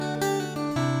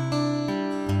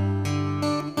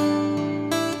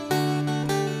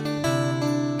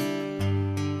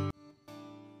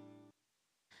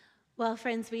Well,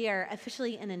 friends, we are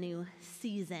officially in a new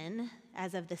season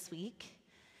as of this week.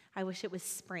 I wish it was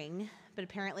spring, but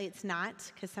apparently it's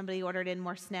not because somebody ordered in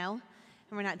more snow and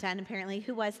we're not done apparently.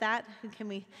 Who was that? Who can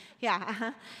we?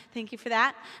 Yeah, thank you for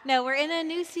that. No, we're in a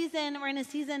new season. We're in a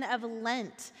season of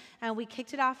Lent. We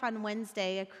kicked it off on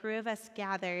Wednesday. A crew of us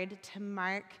gathered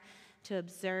to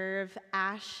observe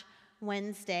Ash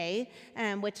Wednesday,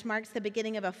 which marks the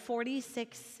beginning of a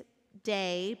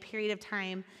 46-day period of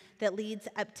time that leads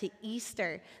up to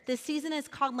Easter. This season is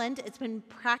called Lent. It's been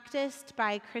practiced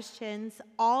by Christians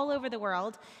all over the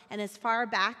world and as far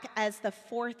back as the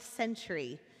 4th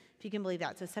century, if you can believe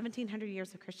that. So 1,700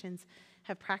 years of Christians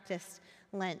have practiced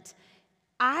Lent.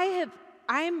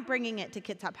 I'm bringing it to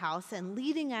Kids Up House and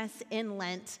leading us in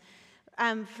Lent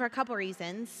for a couple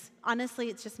reasons. Honestly,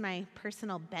 it's just my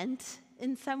personal bent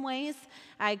in some ways.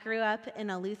 I grew up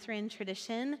in a Lutheran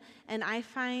tradition, and I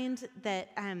find that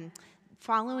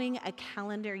following a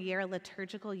calendar year, a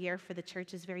liturgical year for the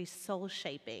church is very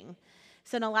soul-shaping.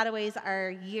 So in a lot of ways, our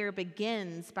year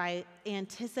begins by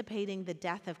anticipating the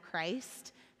death of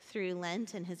Christ through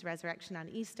Lent and his resurrection on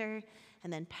Easter,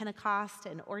 and then Pentecost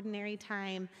and ordinary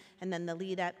time, and then the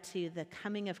lead up to the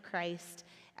coming of Christ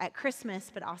at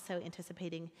Christmas, but also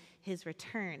anticipating his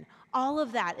return. All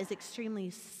of that is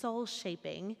extremely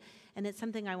soul-shaping, and it's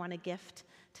something I want to gift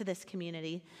to this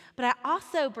community. But I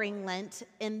also bring Lent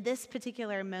in this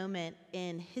particular moment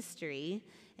in history,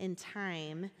 in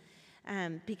time,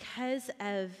 because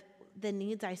of the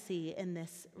needs I see in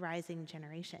this rising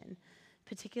generation,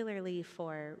 particularly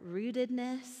for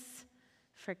rootedness,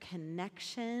 for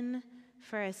connection,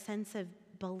 for a sense of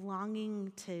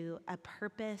belonging to a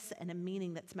purpose and a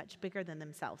meaning that's much bigger than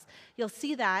themselves. You'll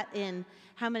see that in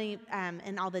how many,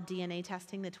 in all the DNA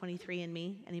testing, the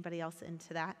 23andMe. Anybody else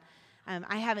into that?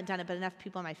 I haven't done it, but enough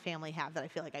people in my family have that I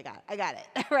feel like I got it,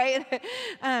 right?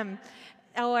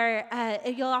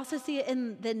 You'll also see it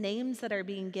in the names that are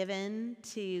being given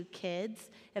to kids.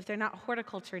 If they're not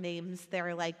horticulture names,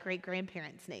 they're like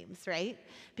great-grandparents' names, right?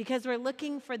 Because we're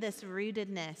looking for this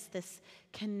rootedness, this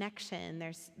connection.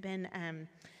 There's been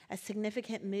a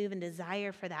significant move and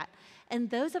desire for that. And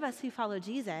those of us who follow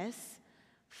Jesus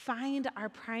find our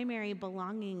primary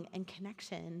belonging and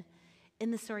connection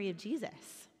in the story of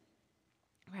Jesus,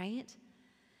 right?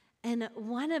 And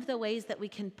one of the ways that we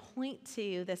can point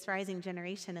to this rising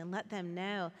generation and let them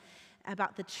know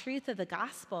about the truth of the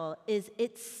gospel is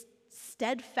its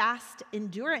steadfast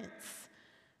endurance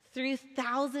through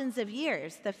thousands of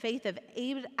years. The faith of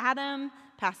Adam,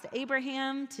 past to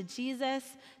Abraham, to Jesus,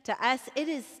 to us, it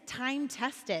is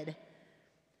time-tested.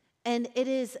 And it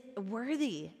is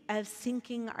worthy of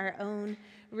sinking our own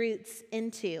roots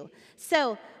into.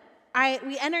 So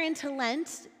we enter into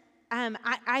Lent.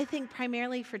 I think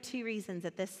primarily for two reasons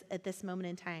at this moment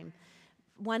in time.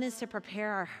 One is to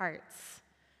prepare our hearts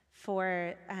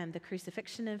for the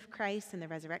crucifixion of Christ and the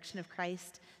resurrection of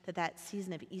Christ, that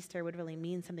season of Easter would really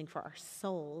mean something for our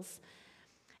souls.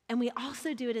 And we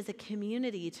also do it as a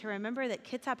community to remember that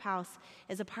Kids Up House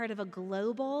is a part of a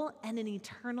global and an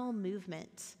eternal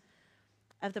movement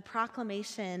of the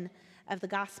proclamation of the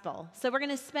gospel. So we're going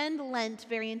to spend Lent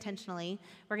very intentionally.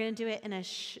 We're going to do it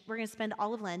we're going to spend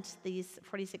all of Lent, these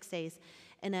 46 days,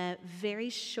 in a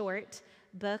very short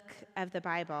book of the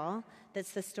Bible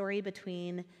that's the story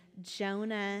between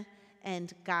Jonah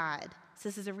and God. So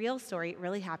this is a real story. It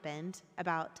really happened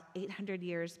about 800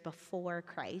 years before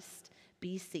Christ,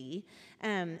 BC.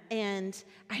 And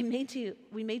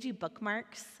we made you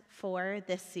bookmarks for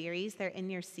this series. They're in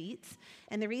your seats.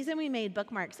 And the reason we made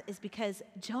bookmarks is because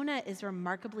Jonah is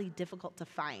remarkably difficult to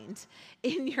find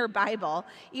in your Bible.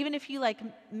 Even if you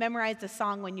memorized a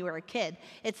song when you were a kid,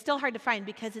 it's still hard to find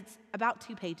because it's about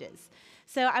 2 pages.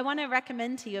 So I want to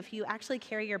recommend to you, if you actually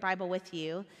carry your Bible with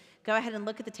you, go ahead and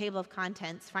look at the table of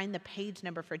contents, find the page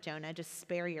number for Jonah, just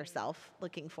spare yourself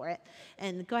looking for it,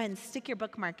 and go ahead and stick your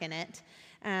bookmark in it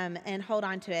and hold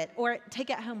on to it, or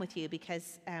take it home with you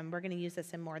because we're going to use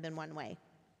this in more than one way.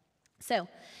 So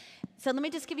let me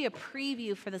just give you a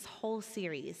preview for this whole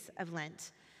series of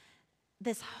Lent.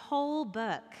 This whole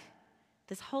book,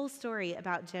 this whole story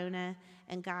about Jonah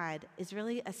and God is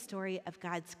really a story of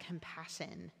God's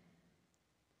compassion.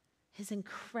 His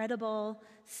incredible,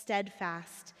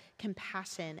 steadfast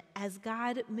compassion as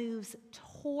God moves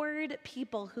toward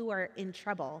people who are in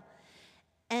trouble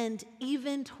and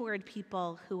even toward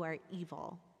people who are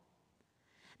evil.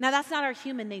 Now, that's not our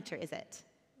human nature, is it?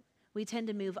 We tend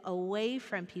to move away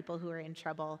from people who are in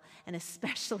trouble, and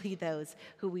especially those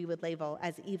who we would label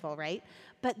as evil, right?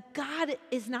 But God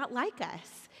is not like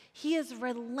us. He is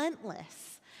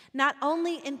relentless. Not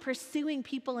only in pursuing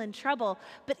people in trouble,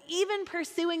 but even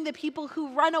pursuing the people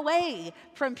who run away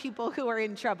from people who are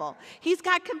in trouble. He's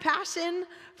got compassion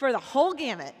for the whole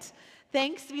gamut.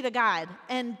 Thanks be to God.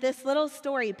 And this little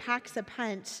story packs a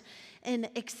punch in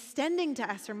extending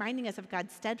to us, reminding us of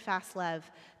God's steadfast love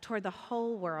toward the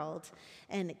whole world,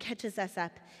 and it catches us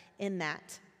up in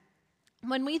that.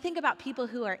 When we think about people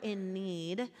who are in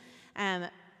need,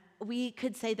 we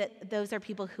could say that those are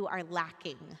people who are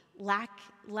lacking.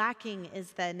 Lacking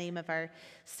is the name of our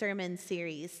sermon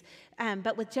series.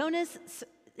 But with Jonah's,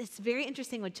 it's very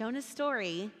interesting. With Jonah's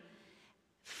story,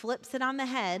 flips it on the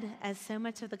head, as so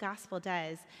much of the gospel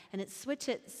does, and it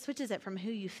switches it from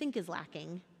who you think is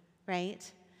lacking,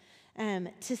 right?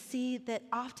 To see that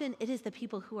often it is the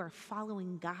people who are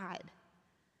following God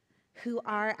who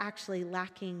are actually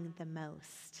lacking the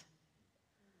most.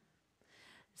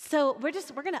 So we're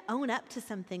going to own up to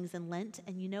some things in Lent,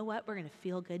 and you know what? We're going to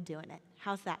feel good doing it.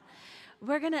 How's that?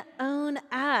 We're going to own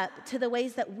up to the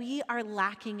ways that we are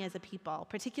lacking as a people,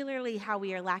 particularly how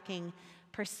we are lacking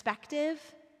perspective,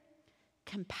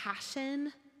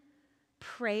 compassion,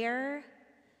 prayer,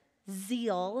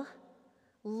 zeal,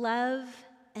 love,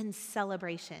 and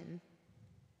celebration.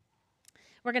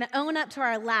 We're going to own up to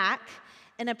our lack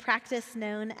in a practice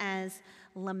known as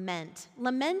lament.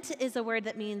 Lament is a word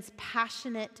that means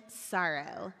passionate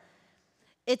sorrow.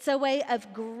 It's a way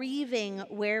of grieving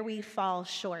where we fall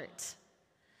short.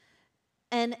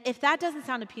 And if that doesn't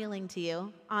sound appealing to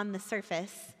you on the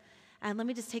surface, let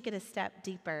me just take it a step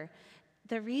deeper.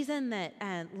 The reason that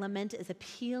lament is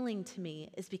appealing to me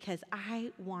is because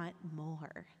I want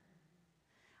more.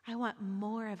 I want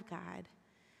more of God.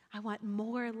 I want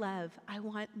more love. I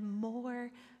want more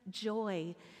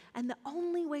joy. And the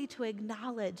only way to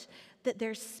acknowledge that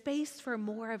there's space for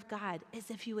more of God is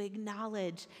if you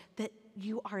acknowledge that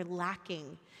you are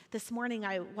lacking. This morning,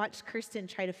 I watched Kirsten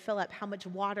try to fill up how much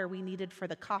water we needed for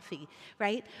the coffee,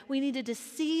 right? We needed to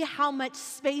see how much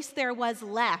space there was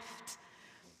left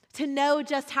to know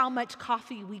just how much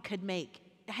coffee we could make.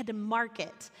 I had to mark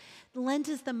it. Lent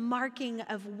is the marking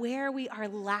of where we are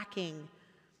lacking.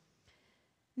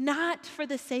 Not for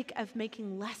the sake of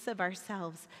making less of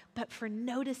ourselves, but for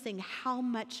noticing how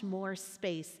much more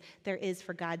space there is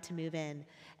for God to move in.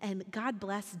 And God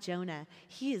bless Jonah.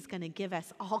 He is going to give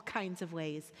us all kinds of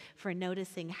ways for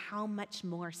noticing how much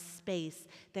more space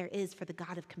there is for the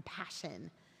God of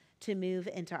compassion to move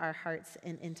into our hearts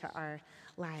and into our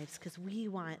lives, because we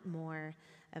want more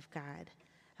of God.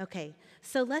 Okay,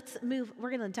 so let's move.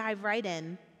 We're going to dive right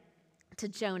in to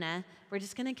Jonah. We're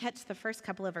just going to catch the first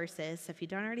couple of verses. So if you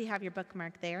don't already have your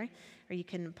bookmark there, or you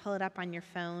can pull it up on your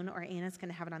phone, or Anna's going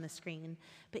to have it on the screen.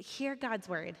 But hear God's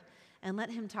word and let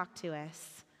him talk to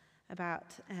us about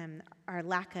our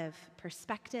lack of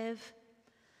perspective,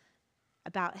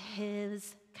 about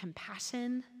his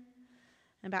compassion,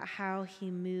 about how he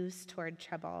moves toward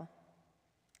trouble.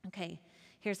 Okay,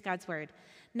 here's God's word.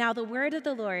 Now the word of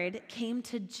the Lord came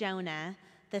to Jonah,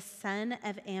 the son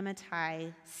of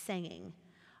Amittai, saying,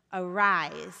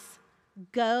 "Arise,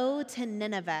 go to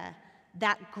Nineveh,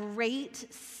 that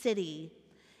great city,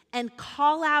 and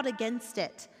call out against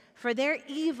it, for their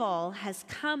evil has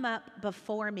come up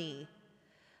before me."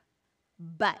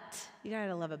 But, you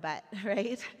gotta love a but,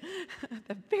 right?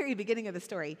 The very beginning of the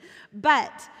story.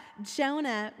 But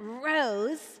Jonah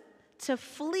rose to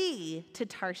flee to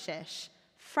Tarshish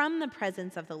from the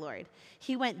presence of the Lord.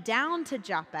 He went down to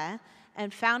Joppa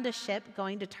and found a ship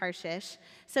going to Tarshish.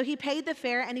 So he paid the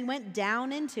fare and he went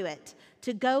down into it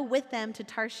to go with them to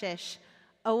Tarshish,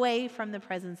 away from the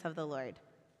presence of the Lord.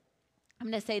 I'm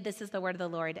going to say, "This is the word of the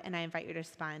Lord," and I invite you to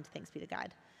respond, "Thanks be to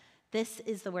God." This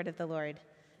is the word of the Lord.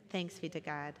 Thanks be to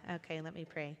God. Okay, let me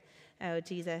pray. Oh,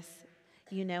 Jesus,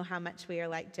 you know how much we are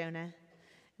like Jonah,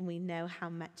 and we know how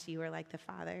much you are like the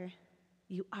Father.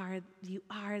 You are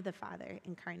the Father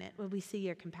incarnate. Would we see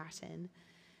your compassion?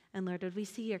 And Lord, would we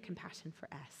see your compassion for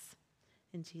us?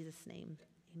 In Jesus' name,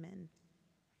 amen.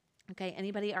 Okay,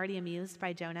 anybody already amused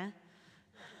by Jonah?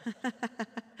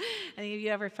 Any of you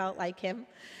ever felt like him?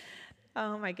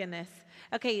 Oh my goodness.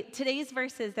 Okay, today's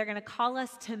verses, they're going to call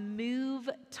us to move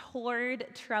toward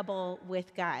trouble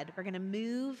with God. We're going to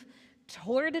move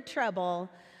toward trouble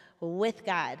with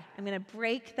God. I'm going to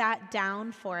break that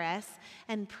down for us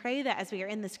and pray that as we are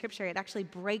in the scripture, it actually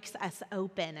breaks us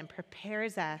open and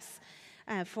prepares us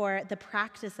for the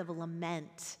practice of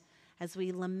lament, as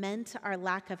we lament our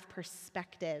lack of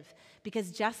perspective.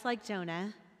 Because just like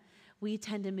Jonah, we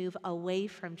tend to move away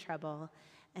from trouble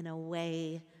and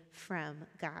away from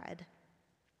God.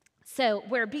 So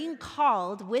we're being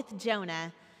called with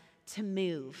Jonah to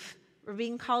move. We're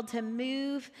being called to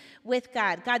move with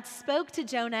God. God spoke to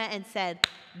Jonah and said,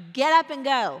 get up and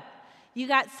go. You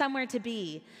got somewhere to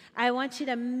be. I want you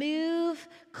to move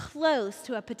close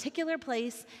to a particular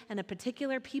place and a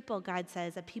particular people, God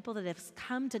says, a people that have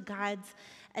come to God's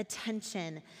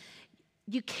attention.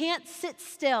 You can't sit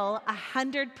still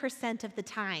 100% of the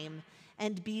time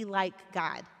and be like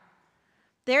God.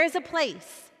 There is a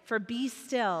place for be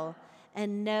still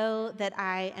and know that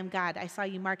I am God. I saw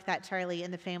you mark that, Charlie,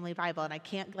 in the family Bible, and I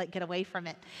can't get away from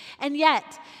it. And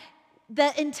yet,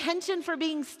 the intention for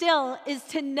being still is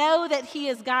to know that he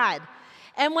is God.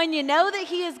 And when you know that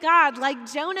he is God,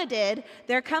 like Jonah did,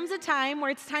 there comes a time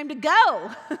where it's time to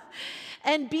go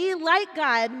and be like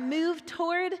God, move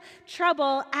toward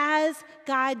trouble as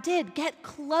God did. Get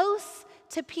close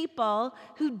to people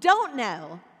who don't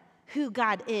know who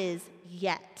God is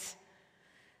yet.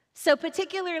 So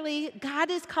particularly,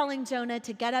 God is calling Jonah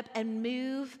to get up and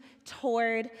move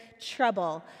toward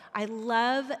trouble. I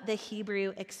love the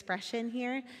Hebrew expression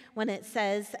here when it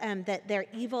says that their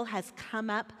evil has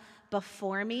come up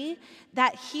before me.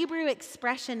 That Hebrew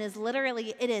expression is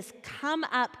literally, it has come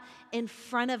up in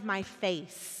front of my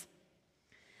face.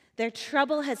 Their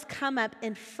trouble has come up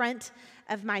in front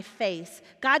of my face.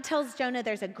 God tells Jonah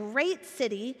there's a great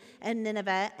city in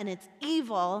Nineveh and its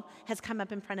evil has come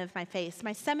up in front of my face.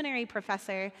 My seminary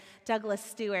professor, Douglas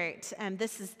Stewart,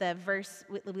 this is the verse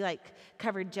we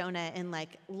covered Jonah in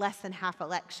less than half a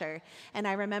lecture. And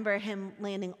I remember him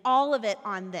landing all of it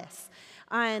on this.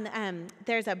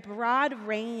 There's a broad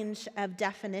range of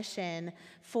definition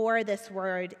for this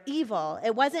word evil.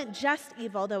 It wasn't just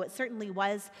evil, though it certainly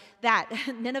was that.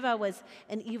 Nineveh was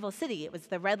an evil city. It was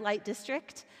the red light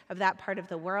district of that part of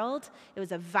the world. It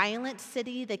was a violent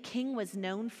city. The king was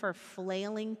known for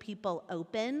flailing people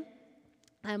open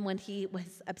when he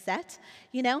was upset,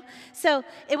 So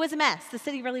it was a mess. The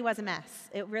city really was a mess.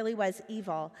 It really was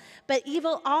evil. But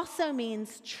evil also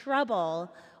means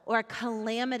trouble or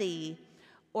calamity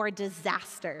or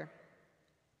disaster.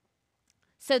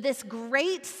 So this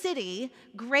great city,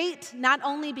 great not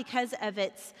only because of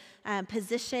its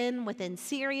position within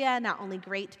Syria, not only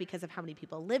great because of how many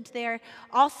people lived there,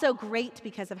 also great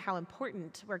because of how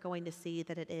important we're going to see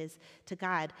that it is to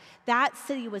God. That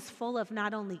city was full of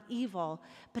not only evil,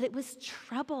 but it was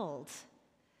troubled.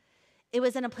 It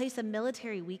was in a place of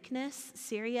military weakness.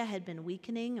 Syria had been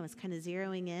weakening and was kind of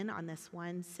zeroing in on this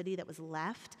one city that was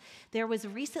left. There was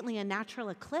recently a natural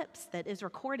eclipse that is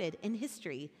recorded in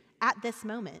history at this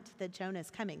moment that Jonah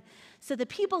is coming. So the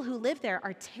people who live there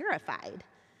are terrified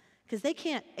because they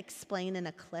can't explain an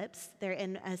eclipse. They're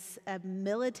in a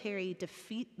military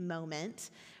defeat moment,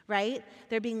 right?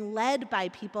 They're being led by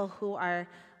people who are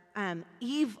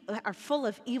full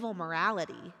of evil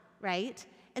morality, right?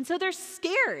 And so they're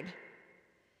scared.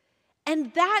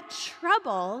 And that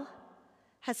trouble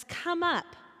has come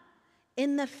up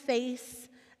in the face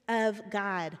of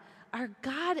God. Our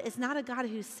God is not a God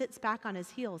who sits back on his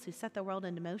heels, who set the world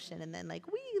into motion and then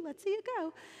let's see it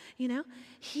go.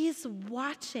 He's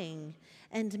watching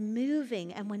and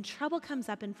moving. And when trouble comes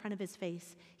up in front of his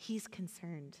face, he's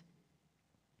concerned.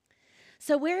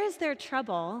 So where is there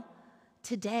trouble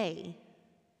today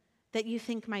that you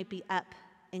think might be up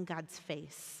in God's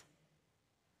face?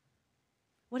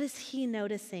 What is he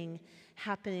noticing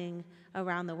happening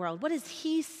around the world? What does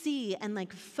he see and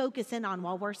focus in on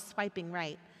while we're swiping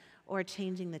right or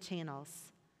changing the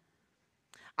channels?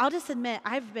 I'll just admit,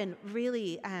 I've been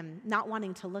really not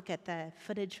wanting to look at the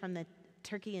footage from the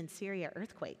Turkey and Syria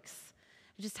earthquakes.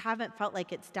 I just haven't felt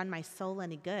like it's done my soul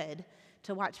any good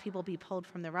to watch people be pulled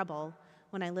from the rubble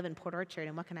when I live in Port Orchard,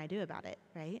 and what can I do about it,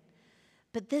 right?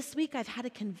 But this week I've had a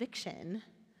conviction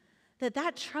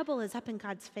that trouble is up in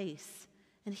God's face.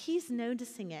 And he's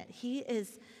noticing it. He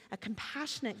is a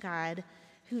compassionate God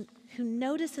who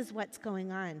notices what's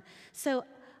going on. So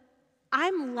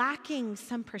I'm lacking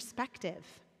some perspective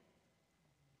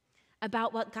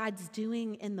about what God's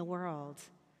doing in the world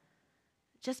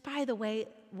just by the way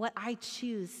what I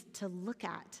choose to look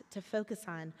at, to focus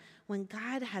on, when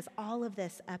God has all of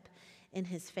this up in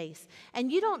his face.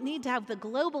 And you don't need to have the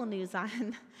global news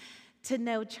on to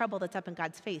know trouble that's up in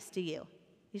God's face, do you?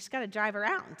 You just got to drive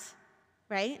around.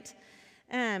 Right?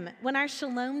 When our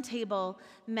Shalom table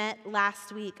met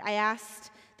last week, I asked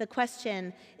the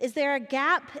question, is there a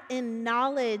gap in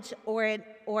knowledge or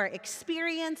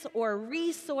experience or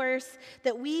resource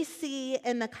that we see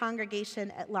in the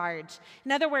congregation at large?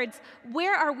 In other words,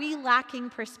 where are we lacking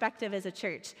perspective as a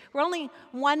church? We're only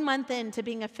 1 month into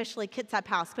being officially Kitsap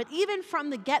House, but even from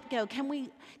the get-go, can we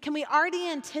already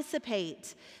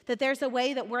anticipate that there's a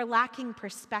way that we're lacking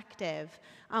perspective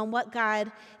on what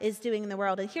God is doing in the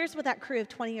world? And here's what that crew of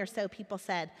 20 or so people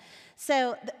said.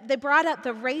 So they brought up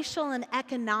the racial and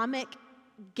economic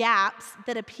gaps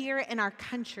that appear in our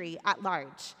country at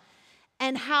large,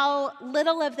 and how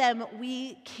little of them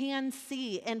we can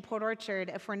see in Port Orchard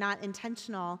if we're not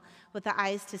intentional with the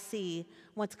eyes to see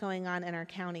what's going on in our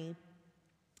county.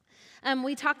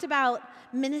 We talked about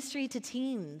ministry to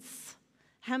teens.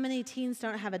 How many teens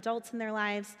don't have adults in their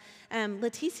lives?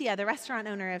 Leticia, the restaurant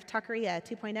owner of Taqueria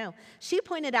 2.0, she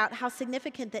pointed out how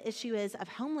significant the issue is of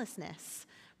homelessness,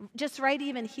 just right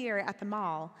even here at the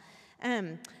mall.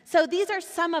 So these are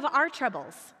some of our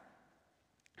troubles.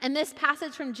 And this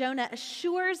passage from Jonah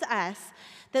assures us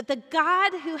that the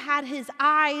God who had his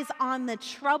eyes on the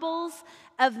troubles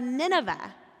of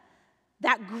Nineveh,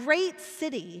 that great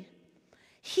city,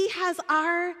 he has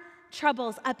our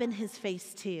troubles up in his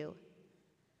face too.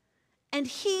 And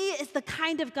he is the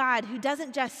kind of God who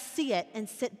doesn't just see it and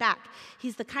sit back.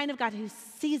 He's the kind of God who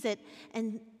sees it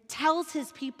and tells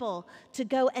his people to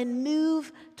go and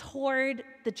move toward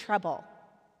the trouble.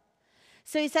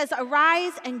 So he says,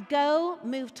 arise and go,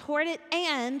 move toward it,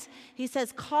 and he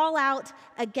says, call out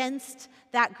against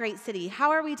that great city.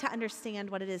 How are we to understand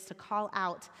what it is to call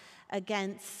out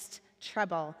against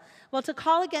trouble? Well, to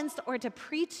call against or to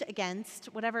preach against,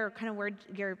 whatever kind of word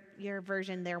your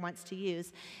version there wants to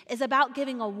use, is about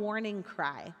giving a warning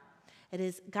cry. It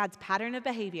is God's pattern of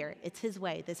behavior. It's his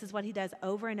way. This is what he does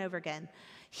over and over again.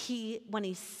 When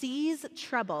he sees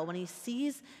trouble, when he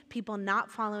sees people not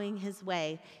following his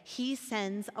way, he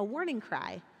sends a warning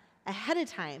cry ahead of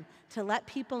time to let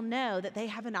people know that they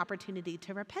have an opportunity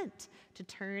to repent, to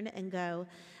turn and go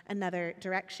another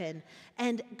direction.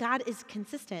 And God is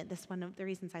consistent. This is one of the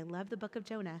reasons I love the book of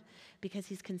Jonah, because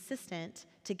he's consistent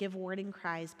to give warning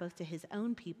cries both to his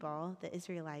own people, the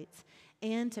Israelites,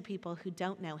 and to people who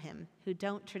don't know him, who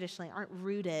aren't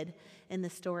rooted in the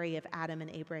story of Adam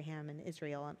and Abraham and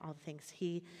Israel and all the things.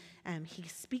 He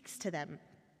speaks to them.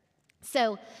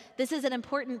 So this is an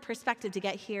important perspective to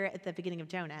get here at the beginning of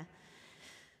Jonah.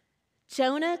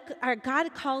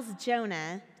 God calls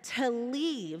Jonah to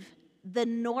leave the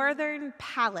northern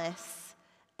palace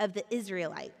of the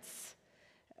Israelites,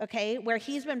 okay, where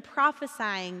he's been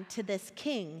prophesying to this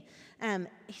king.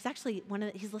 He's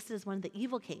listed as one of the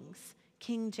evil kings,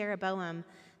 King Jeroboam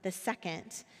II,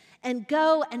 and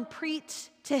go and preach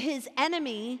to his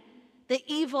enemy, the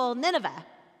evil Nineveh.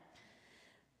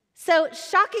 So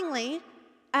shockingly,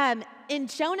 in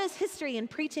Jonah's history in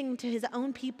preaching to his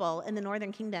own people in the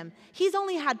northern kingdom, he's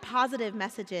only had positive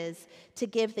messages to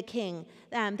give the king.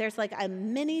 There's like a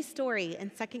mini story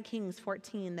in 2 Kings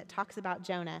 14 that talks about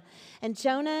Jonah. And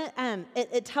Jonah,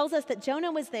 it tells us that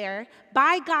Jonah was there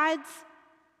by God's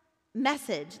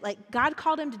message, like God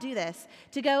called him to do this,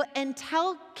 to go and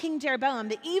tell King Jeroboam,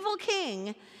 the evil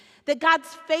king, that God's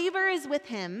favor is with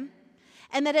him,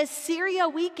 and that as Syria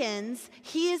weakens,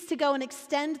 he is to go and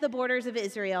extend the borders of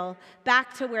Israel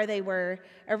back to where they were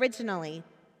originally.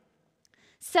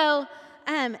 So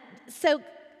Jonah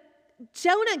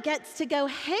gets to go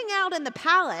hang out in the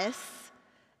palace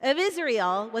of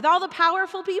Israel with all the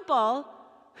powerful people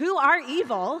who are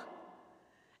evil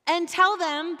and tell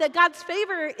them that God's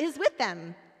favor is with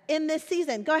them in this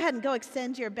season. Go ahead and go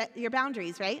extend your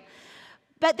boundaries, right?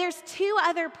 But there's two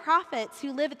other prophets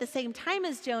who live at the same time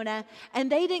as Jonah,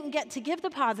 and they didn't get to give the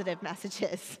positive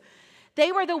messages.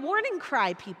 They were the warning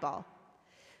cry people.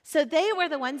 So they were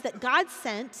the ones that God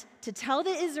sent to tell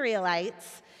the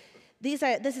Israelites, this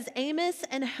is Amos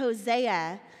and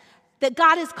Hosea, that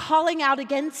God is calling out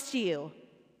against you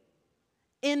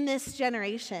in this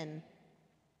generation.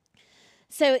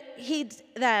 So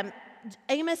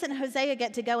Amos and Hosea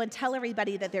get to go and tell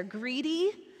everybody that they're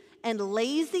greedy and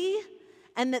lazy,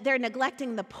 and that they're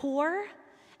neglecting the poor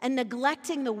and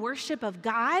neglecting the worship of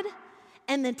God,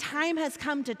 and the time has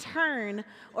come to turn,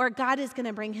 or God is going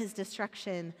to bring his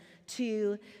destruction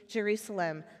to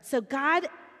Jerusalem. So God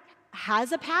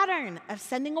has a pattern of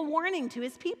sending a warning to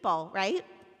his people, right?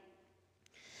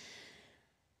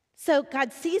 So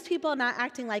God sees people not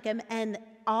acting like him, and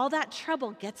all that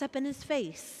trouble gets up in his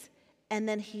face, and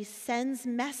then he sends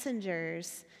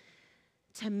messengers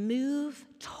to move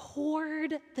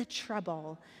toward the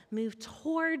trouble, move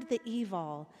toward the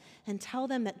evil, and tell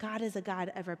them that God is a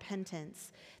God of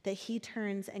repentance, that he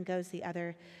turns and goes the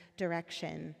other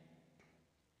direction.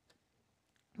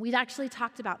 We'd actually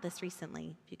talked about this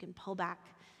recently. If you can pull back,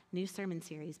 new sermon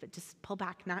series, but just pull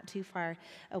back not too far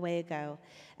away ago.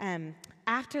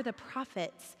 After the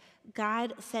prophets,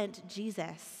 God sent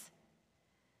Jesus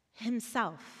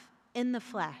himself in the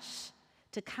flesh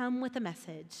to come with a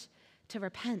message to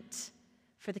repent,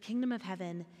 for the kingdom of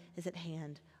heaven is at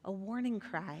hand. A warning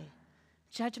cry.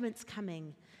 Judgment's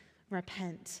coming.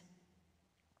 Repent.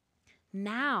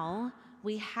 Now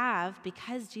we have,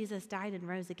 because Jesus died and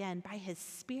rose again, by his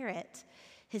Spirit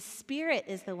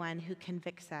is the one who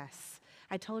convicts us.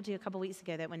 I told you a couple weeks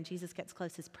ago that when Jesus gets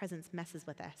close, his presence messes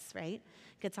with us, right?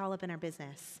 Gets all up in our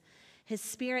business. His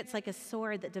Spirit's like a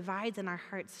sword that divides in our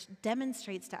hearts,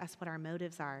 demonstrates to us what our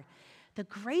motives are. The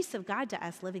grace of God to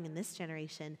us living in this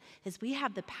generation is we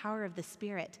have the power of the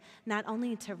Spirit not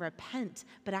only to repent,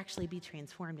 but actually be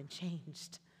transformed and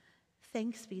changed.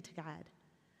 Thanks be to God.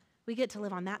 We get to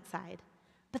live on that side.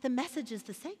 But the message is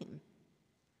the same.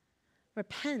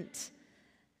 Repent.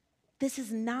 This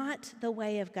is not the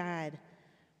way of God.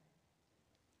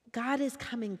 God is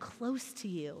coming close to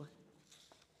you.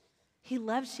 He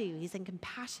loves you. He's in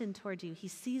compassion toward you. He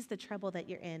sees the trouble that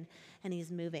you're in, and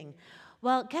he's moving.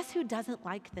 Well, guess who doesn't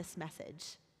like this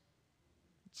message?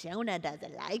 Jonah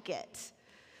doesn't like it.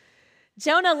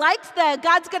 Jonah likes the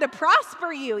God's going to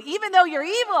prosper you even though you're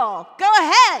evil. Go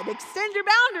ahead, extend your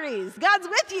boundaries. God's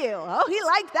with you. Oh, he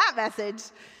liked that message.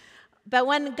 But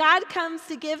when God comes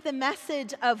to give the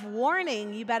message of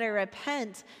warning, you better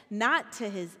repent, not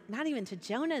even to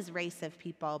Jonah's race of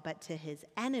people, but to his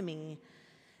enemy.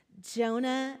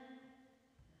 Jonah,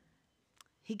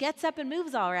 he gets up and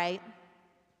moves all right,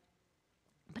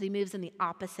 but he moves in the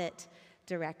opposite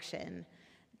direction.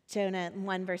 Jonah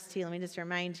 1 verse 2, let me just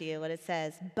remind you what it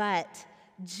says. But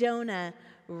Jonah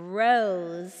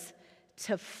rose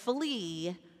to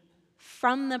flee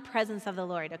from the presence of the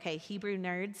Lord. Okay, Hebrew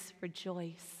nerds,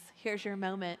 rejoice. Here's your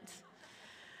moment.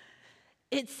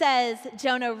 It says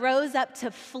Jonah rose up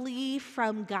to flee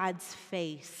from God's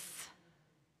face.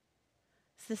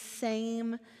 It's the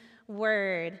same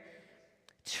word.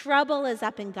 Trouble is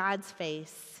up in God's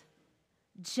face.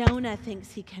 Jonah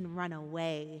thinks he can run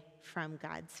away from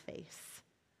God's face.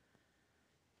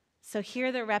 So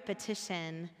hear the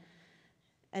repetition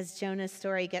as Jonah's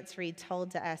story gets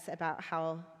retold to us about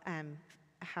how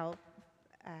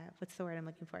what's the word I'm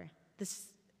looking for?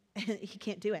 He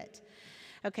can't do it.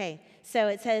 Okay, so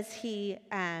it says he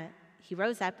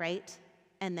rose up, right?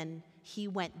 And then he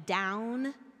went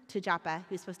down to Joppa.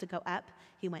 He was supposed to go up.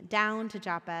 He went down to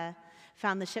Joppa,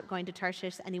 found the ship going to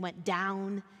Tarshish, and he went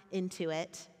down into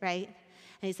it, right?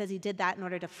 And he says he did that in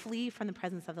order to flee from the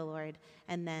presence of the Lord.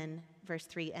 And then verse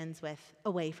 3 ends with,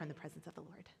 away from the presence of the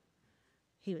Lord.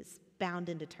 He was bound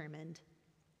and determined.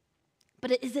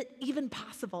 But is it even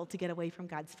possible to get away from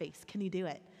God's face? Can you do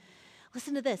it?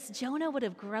 Listen to this. Jonah would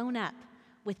have grown up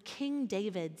with King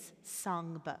David's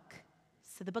songbook.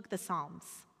 So the book of the Psalms.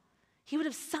 He would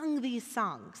have sung these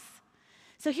songs.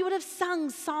 So he would have sung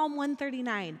Psalm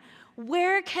 139.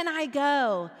 Where can I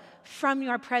go from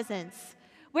your presence?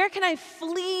 Where can I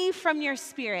flee from your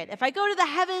spirit? If I go to the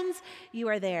heavens, you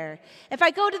are there. If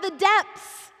I go to the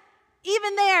depths,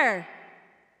 even there,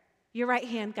 your right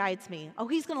hand guides me. Oh,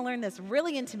 he's going to learn this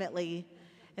really intimately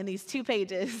in these 2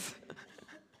 pages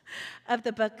of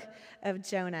the book of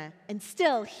Jonah. And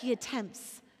still, he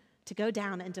attempts to go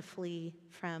down and to flee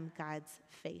from God's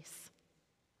face.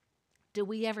 Do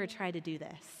we ever try to do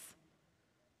this?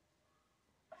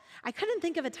 I couldn't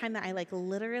think of a time that I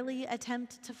literally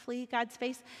attempt to flee God's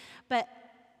face, but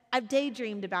I've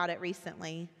daydreamed about it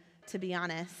recently, to be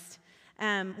honest.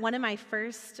 One of my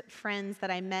first friends that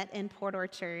I met in Port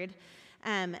Orchard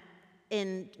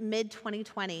in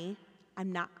mid-2020,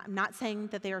 I'm not saying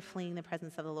that they were fleeing the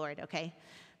presence of the Lord, okay?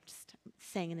 Just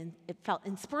saying it felt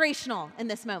inspirational in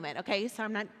this moment, okay? So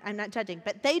I'm not judging.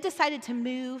 But they decided to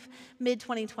move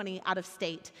mid-2020 out of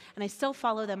state, and I still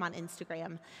follow them on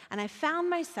Instagram. And I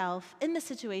found myself in the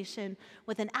situation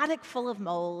with an attic full of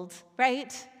mold,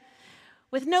 right?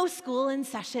 With no school in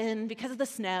session because of the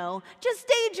snow, just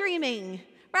daydreaming,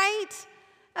 right?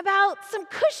 About some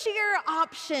cushier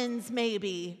options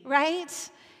maybe, right?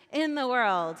 In the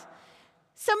world.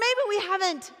 So maybe we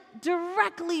haven't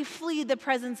directly fled the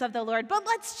presence of the Lord, but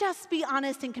let's just be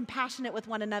honest and compassionate with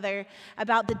one another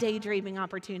about the daydreaming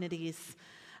opportunities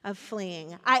of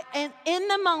fleeing. And in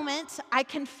the moment, I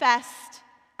confessed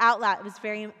out loud.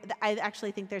 I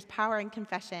actually think there's power in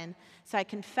confession. So I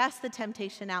confessed the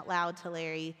temptation out loud to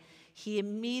Larry. He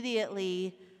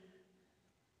immediately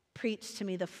preached to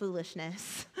me the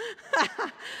foolishness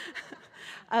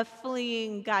of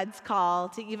fleeing God's call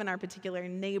to even our particular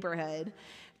neighborhood.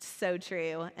 It's so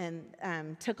true,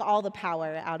 and took all the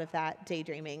power out of that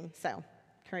daydreaming. So,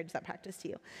 encourage that practice to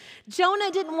you.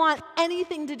 Jonah didn't want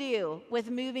anything to do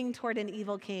with moving toward an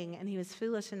evil king, and he was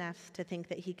foolish enough to think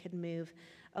that he could move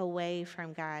away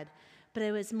from God. But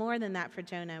it was more than that for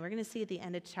Jonah. We're going to see at the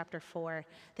end of chapter 4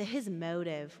 that his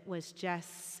motive was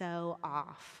just so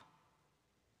off.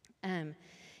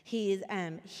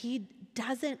 He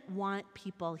doesn't want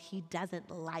people he doesn't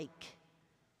like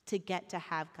to get to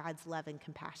have God's love and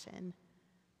compassion.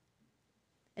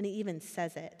 And he even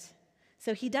says it.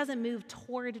 So he doesn't move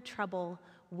toward trouble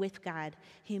with God.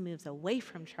 He moves away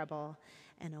from trouble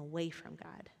and away from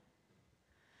God.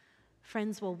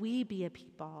 Friends, will we be a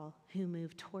people who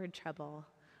move toward trouble,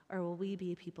 or will we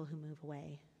be a people who move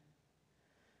away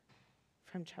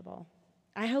from trouble?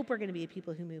 I hope we're going to be a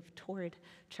people who move toward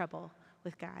trouble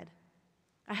with God.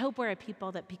 I hope we're a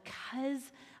people that,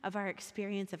 because of our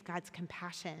experience of God's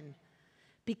compassion,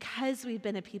 because we've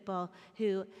been a people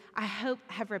who I hope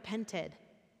have repented.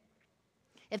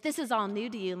 If this is all new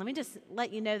to you, let me just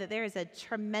let you know that there is a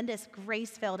tremendous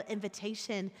grace-filled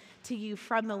invitation to you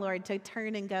from the Lord to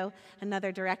turn and go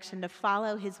another direction, to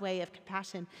follow his way of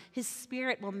compassion. His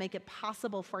Spirit will make it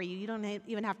possible for you. You don't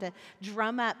even have to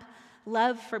drum up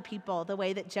love for people the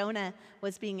way that Jonah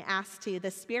was being asked to. The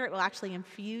Spirit will actually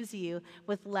infuse you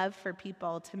with love for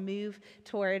people, to move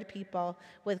toward people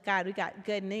with God. We got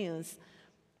good news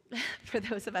for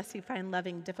those of us who find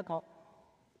loving difficult.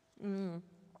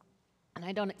 And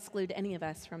I don't exclude any of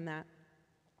us from that.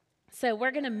 So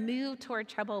we're going to move toward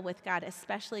trouble with God,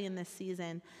 especially in this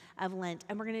season of Lent.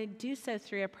 And we're going to do so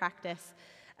through a practice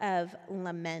of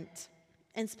lament.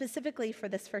 And specifically for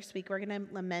this first week, we're going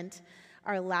to lament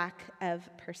our lack of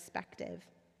perspective.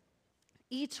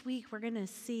 Each week, we're going to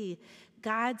see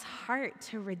God's heart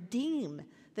to redeem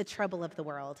the trouble of the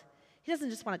world. He doesn't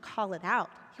just want to call it out.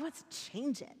 He wants to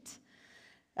change it.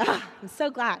 I'm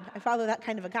so glad I follow that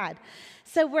kind of a God.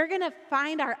 So we're going to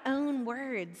find our own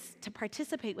words to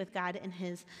participate with God in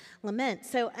his lament.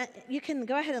 So you can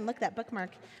go ahead and look that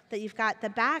bookmark that you've got. The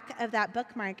back of that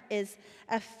bookmark is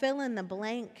a fill in the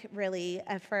blank, really,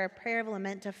 for a prayer of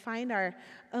lament, to find our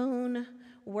own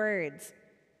words.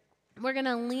 We're going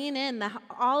to lean in.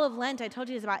 All of Lent, I told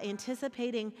you, is about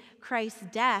anticipating Christ's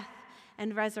death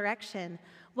and resurrection.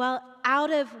 Well,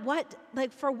 out of what,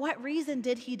 for what reason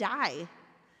did he die?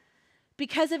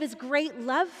 Because of his great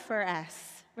love for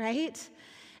us, right?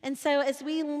 And so as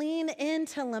we lean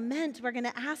into lament, we're going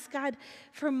to ask God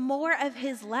for more of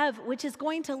his love, which is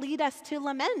going to lead us to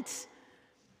lament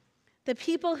the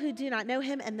people who do not know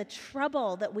him and the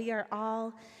trouble that we are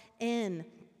all in.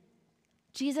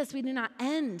 Jesus, we do not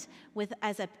end with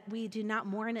we do not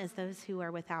mourn as those who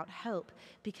are without hope,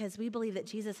 because we believe that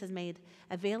Jesus has made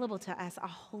available to us a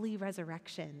holy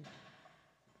resurrection.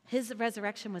 His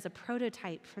resurrection was a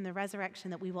prototype from the resurrection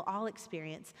that we will all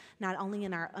experience, not only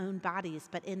in our own bodies,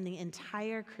 but in the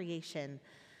entire creation.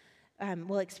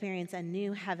 We'll experience a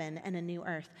new heaven and a new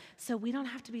earth. So we don't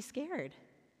have to be scared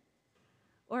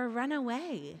or run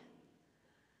away.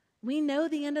 We know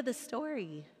the end of the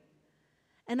story.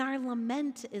 And our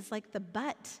lament is like the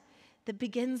but that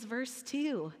begins verse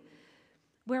 2,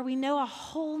 where we know a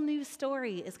whole new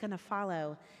story is going to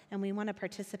follow, and we want to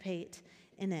participate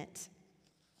in it.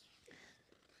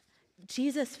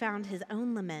 Jesus found his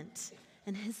own lament,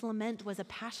 and his lament was a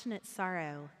passionate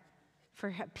sorrow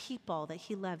for people that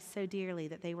he loved so dearly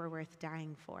that they were worth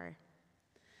dying for.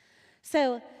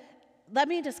 So let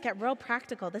me just get real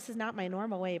practical. This is not my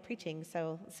normal way of preaching,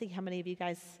 so let's see how many of you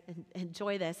guys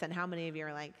enjoy this and how many of you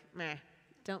are like, meh,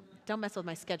 don't mess with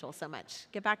my schedule so much.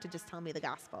 Get back to just telling me the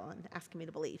gospel and asking me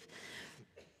to believe.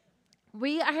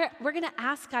 We're going to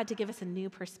ask God to give us a new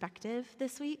perspective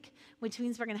this week, which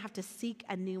means we're going to have to seek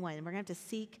a new one. We're going to have to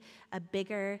seek a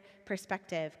bigger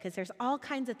perspective, because there's all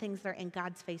kinds of things that are in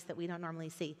God's face that we don't normally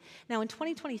see. Now, in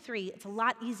 2023, it's a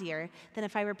lot easier than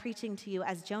if I were preaching to you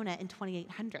as Jonah in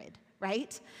 2800,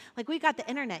 right? Like, we got the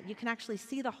internet. You can actually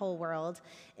see the whole world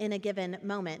in a given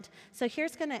moment. So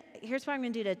here's what I'm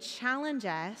going to do to challenge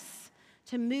us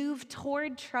to move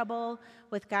toward trouble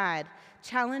with God.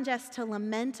 Challenge us to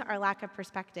lament our lack of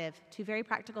perspective. Two very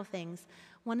practical things.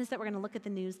 One is that we're going to look at the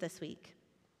news this week.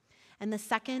 And the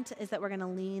second is that we're going to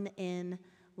lean in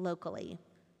locally.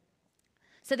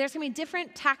 So there's going to be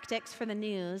different tactics for the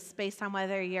news based on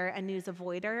whether you're a news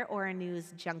avoider or a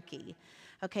news junkie.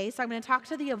 Okay, so I'm going to talk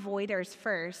to the avoiders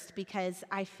first, because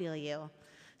I feel you.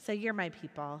 So you're my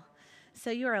people. So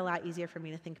you're a lot easier for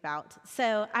me to think about.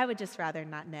 So I would just rather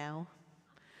not know.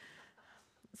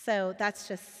 So that's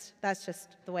just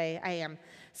the way I am.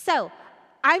 So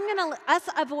us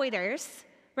avoiders,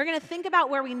 we're going to think about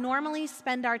where we normally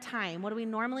spend our time. What do we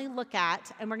normally look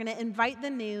at? And we're going to invite the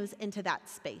news into that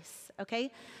space,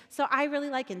 okay? So I really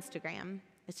like Instagram.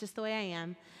 It's just the way I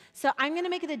am. So I'm going to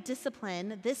make it a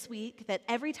discipline this week that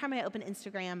every time I open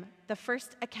Instagram, the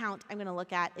first account I'm going to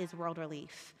look at is World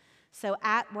Relief. So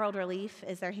at World Relief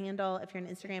is their handle if you're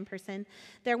an Instagram person.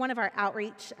 They're one of our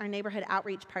neighborhood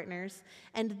outreach partners.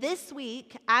 And this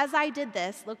week, as I did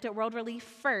this, looked at World Relief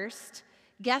first,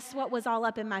 guess what was all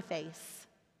up in my face?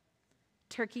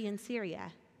 Turkey and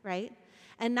Syria. right?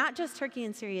 And not just Turkey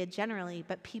and Syria generally,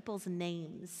 but people's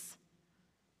names.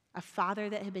 A father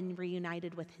that had been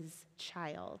reunited with his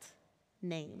child,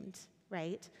 named,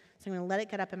 right? So I'm going to let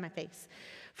it get up in my face.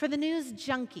 For the news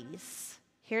junkies,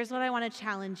 here's what I want to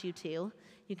challenge you to.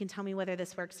 You can tell me whether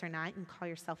this works or not. You can call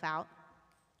yourself out.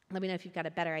 Let me know if you've got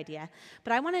a better idea.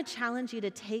 But I want to challenge you to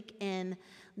take in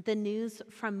the news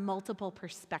from multiple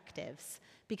perspectives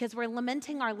because we're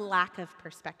lamenting our lack of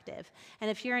perspective.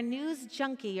 And if you're a news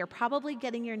junkie, you're probably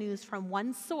getting your news from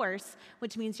one source,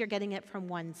 which means you're getting it from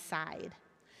one side.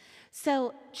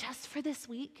 So just for this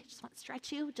week, just want to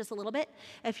stretch you just a little bit.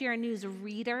 If you're a news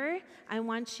reader, I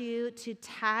want you to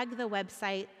tag the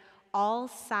website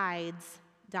allsides.com.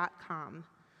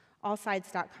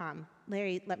 Allsides.com.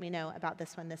 Larry let me know about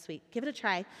this one this week. Give it a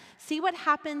try. See what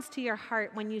happens to your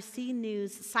heart when you see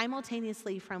news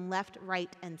simultaneously from left,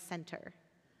 right, and center.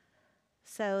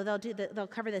 So they'll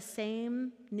cover the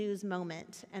same news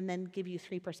moment and then give you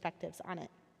 3 perspectives on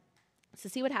it. So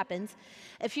see what happens.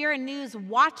 If you're a news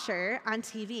watcher on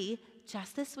TV,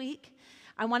 just this week,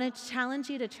 I want to challenge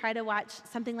you to try to watch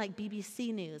something like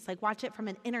BBC News, like watch it from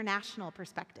an international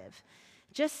perspective.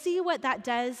 Just see what that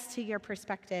does to your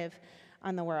perspective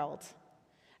on the world.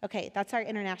 Okay, that's our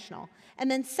international.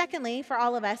 And then secondly, for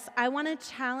all of us, I want to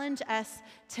challenge us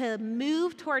to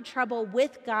move toward trouble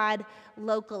with God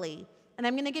locally. And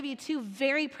I'm going to give you 2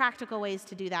 very practical ways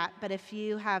to do that. But if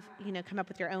you have, come up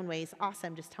with your own ways,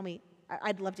 awesome. Just tell me.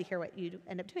 I'd love to hear what you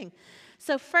end up doing.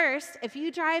 So first, if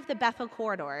you drive the Bethel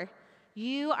corridor,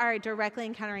 you are directly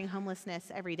encountering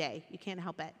homelessness every day. You can't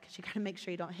help it because you got to make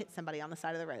sure you don't hit somebody on the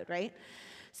side of the road, right?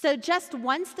 So just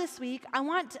once this week, I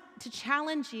want to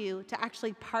challenge you to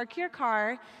actually park your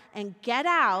car and get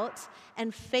out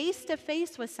and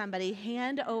face-to-face with somebody,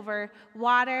 hand over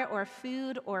water or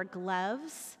food or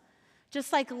gloves.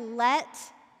 Just like let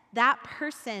that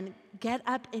person get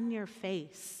up in your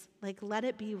face. Like let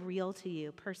it be real to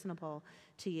you, personable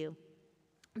to you.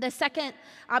 The second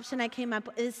option I came up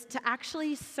is to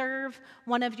actually serve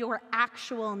one of your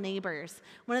actual neighbors.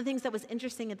 One of the things that was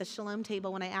interesting at the Shalom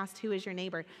table when I asked who is your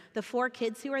neighbor, the 4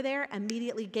 kids who were there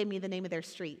immediately gave me the name of their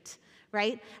street,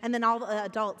 right? And then all the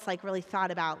adults really thought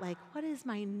about what is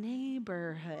my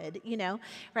neighborhood,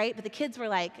 right? But the kids were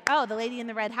like, oh, the lady in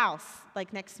the red house,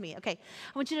 next to me. Okay,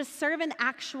 I want you to serve an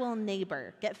actual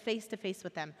neighbor. Get face to face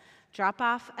with them. Drop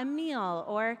off a meal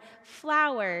or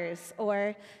flowers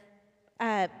or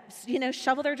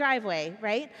shovel their driveway,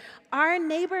 right? Our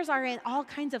neighbors are in all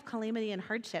kinds of calamity and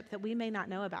hardship that we may not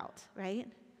know about, right?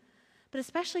 But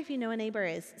especially if you know a neighbor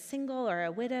is single or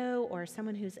a widow or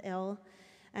someone who's ill,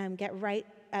 get right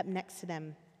up next to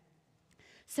them.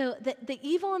 So the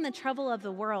evil and the trouble of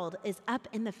the world is up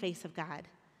in the face of God.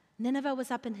 Nineveh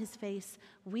was up in his face.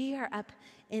 We are up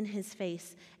in his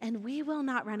face, and we will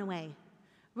not run away.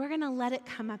 We're going to let it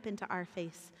come up into our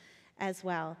face as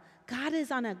well. God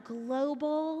is on a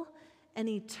global and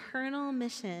eternal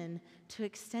mission to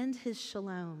extend his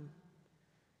shalom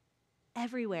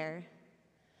everywhere.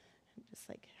 I'm just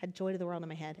had joy to the world in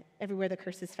my head. Everywhere the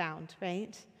curse is found,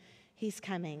 right? He's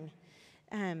coming.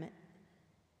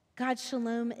 God's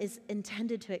shalom is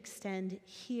intended to extend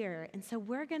here. And so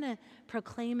we're going to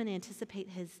proclaim and anticipate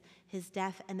his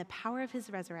death and the power of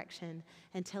his resurrection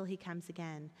until he comes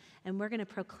again. And we're going to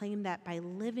proclaim that by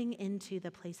living into the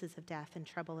places of death and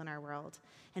trouble in our world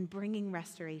and bringing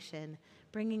restoration,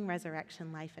 bringing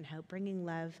resurrection, life, and hope, bringing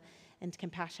love and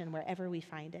compassion wherever we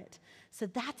find it. So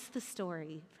that's the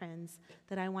story, friends,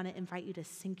 that I want to invite you to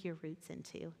sink your roots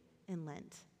into in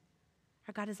Lent.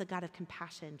 Our God is a God of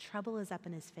compassion. Trouble is up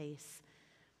in his face.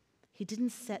 He didn't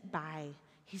sit by.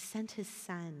 He sent his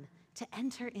son to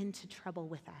enter into trouble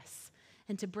with us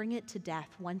and to bring it to death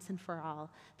once and for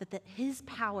all, that his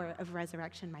power of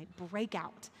resurrection might break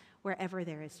out wherever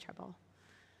there is trouble.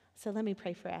 So let me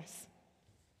pray for us.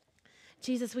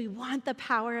 Jesus, we want the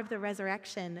power of the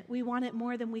resurrection. We want it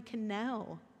more than we can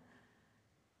know.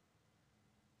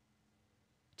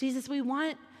 Jesus, we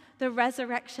want the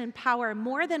resurrection power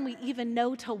more than we even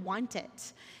know to want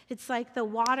it. It's like the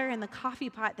water in the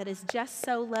coffee pot that is just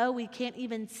so low we can't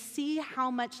even see how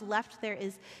much left there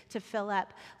is to fill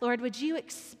up. Lord, would you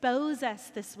expose us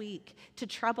this week to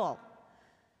trouble?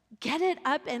 Get it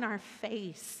up in our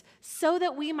face so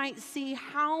that we might see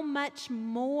how much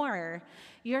more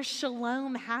your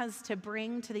shalom has to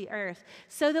bring to the earth,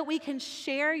 so that we can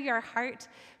share your heart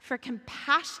for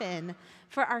compassion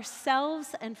for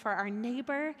ourselves and for our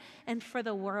neighbor and for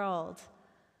the world.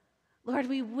 Lord,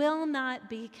 we will not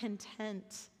be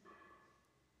content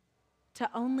to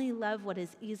only love what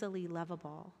is easily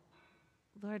lovable.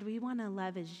 Lord, we want to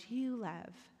love as you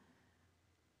love.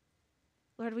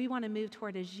 Lord, we want to move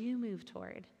toward as you move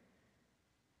toward.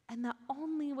 And the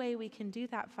only way we can do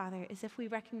that, Father, is if we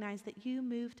recognize that you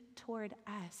moved toward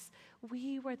us.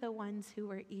 We were the ones who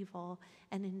were evil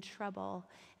and in trouble,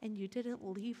 and you didn't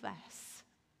leave us.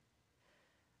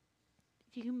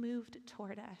 You moved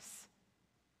toward us.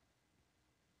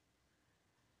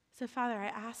 So, Father, I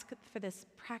ask for this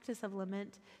practice of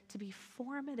lament to be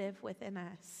formative within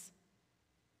us,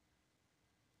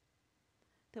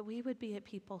 that we would be a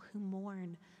people who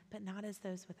mourn, but not as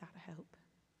those without hope.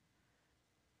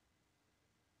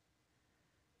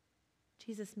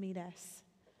 Jesus, meet us.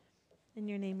 In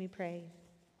your name we pray.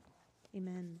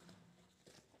 Amen.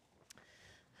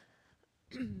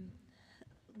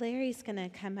 Larry's going to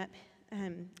come up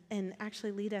and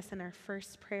actually lead us in our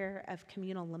first prayer of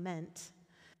communal lament.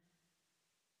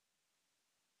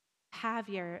 Have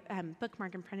your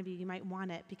bookmark in front of you. You might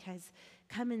want it, because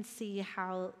come and see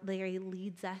how Larry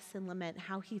leads us in lament,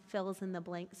 how he fills in the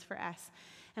blanks for us.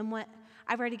 And what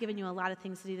I've already given you a lot of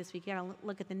things to do this week. You got to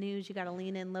look at the news. You got to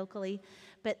lean in locally.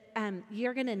 But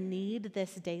you're going to need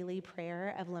this daily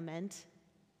prayer of lament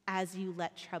as you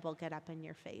let trouble get up in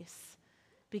your face,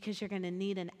 because you're going to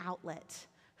need an outlet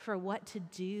for what to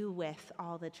do with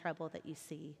all the trouble that you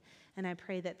see. And I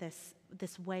pray that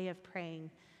this way of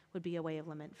praying would be a way of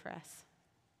lament for us.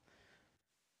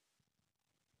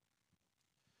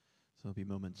 So there'll be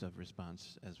moments of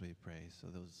response as we pray. So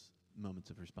those moments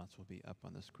of response will be up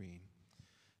on the screen.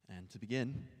 And to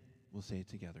begin, we'll say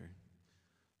together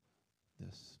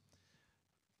this.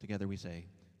 Together we say,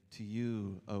 "To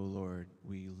you, O Lord,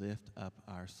 we lift up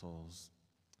our souls."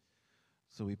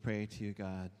 So we pray to you,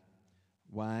 God,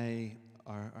 why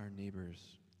are our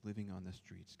neighbors living on the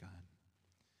streets, God?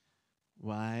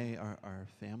 Why are our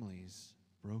families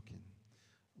broken?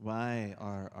 Why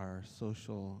are our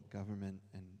social, government,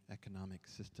 and economic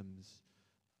systems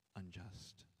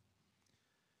unjust?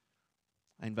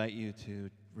 I invite you to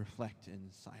reflect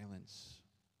in silence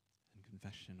and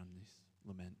confession on this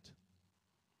lament.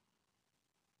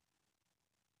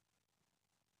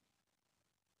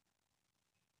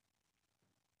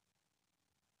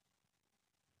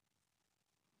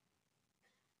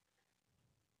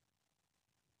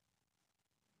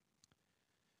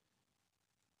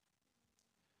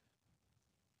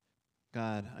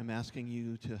 God, I'm asking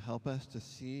you to help us to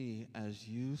see as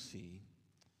you see.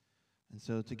 And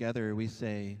so together we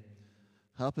say,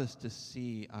 help us to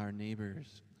see our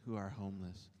neighbors who are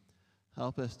homeless.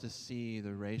 Help us to see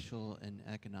the racial and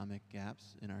economic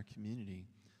gaps in our community.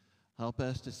 Help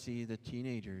us to see the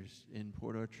teenagers in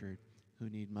Port Orchard who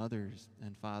need mothers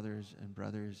and fathers and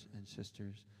brothers and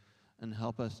sisters. And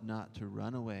help us not to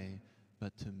run away,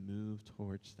 but to move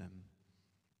towards them.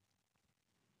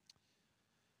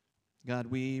 God,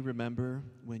 we remember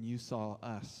when you saw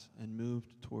us and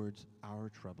moved towards our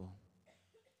trouble.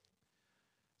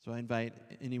 So I invite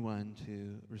anyone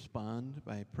to respond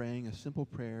by praying a simple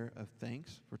prayer of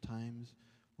thanks for times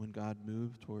when God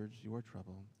moved towards your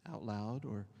trouble, out loud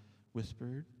or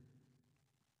whispered.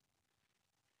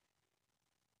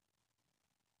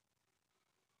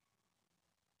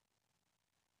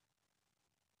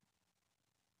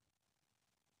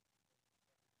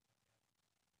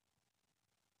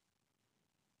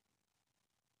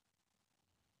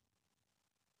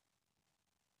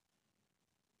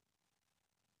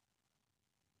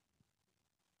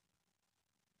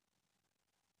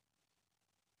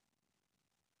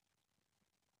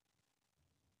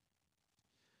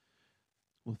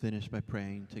 We'll finish by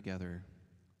praying together.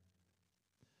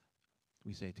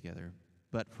 We say together,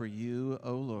 "But for you,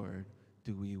 O Lord,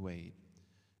 do we wait.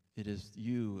 It is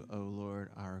you, O Lord,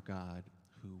 our God,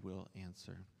 who will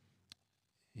answer."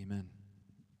 Amen.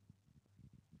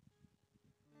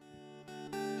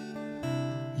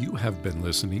 You have been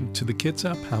listening to the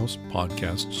Kitsap House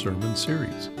podcast sermon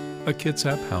series, a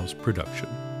Kitsap House production.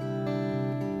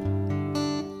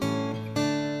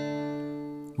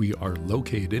 We are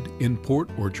located in Port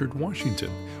Orchard,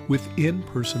 Washington, with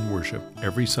in-person worship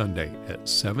every Sunday at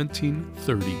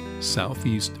 1730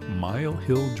 Southeast Mile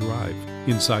Hill Drive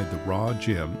inside the Raw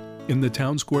Gym in the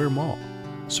Town Square Mall.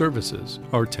 Services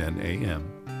are 10 a.m.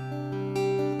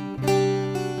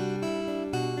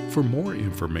 For more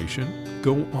information,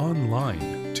 go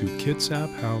online to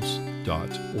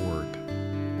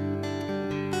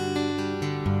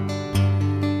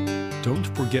kitsaphouse.org. Don't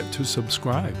forget to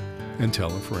subscribe and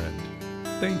tell a friend.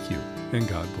 Thank you, and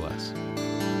God bless.